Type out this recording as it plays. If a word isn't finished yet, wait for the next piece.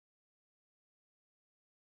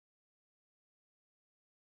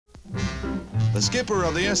The skipper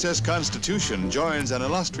of the USS Constitution joins an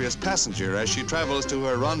illustrious passenger as she travels to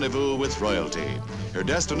her rendezvous with royalty. Her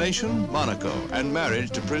destination, Monaco, and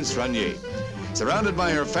marriage to Prince Rainier. Surrounded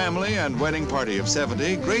by her family and wedding party of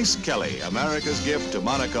 70, Grace Kelly, America's gift to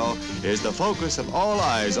Monaco, is the focus of all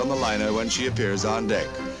eyes on the liner when she appears on deck.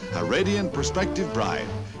 A radiant prospective bride,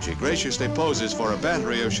 she graciously poses for a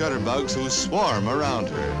battery of shutterbugs who swarm around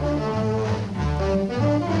her.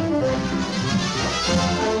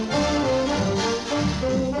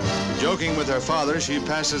 Joking with her father, she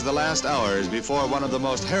passes the last hours before one of the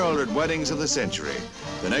most heralded weddings of the century.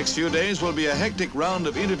 The next few days will be a hectic round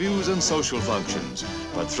of interviews and social functions.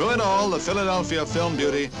 But through it all, the Philadelphia film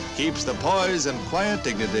beauty keeps the poise and quiet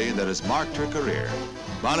dignity that has marked her career.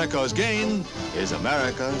 Monaco's gain is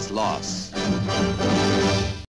America's loss.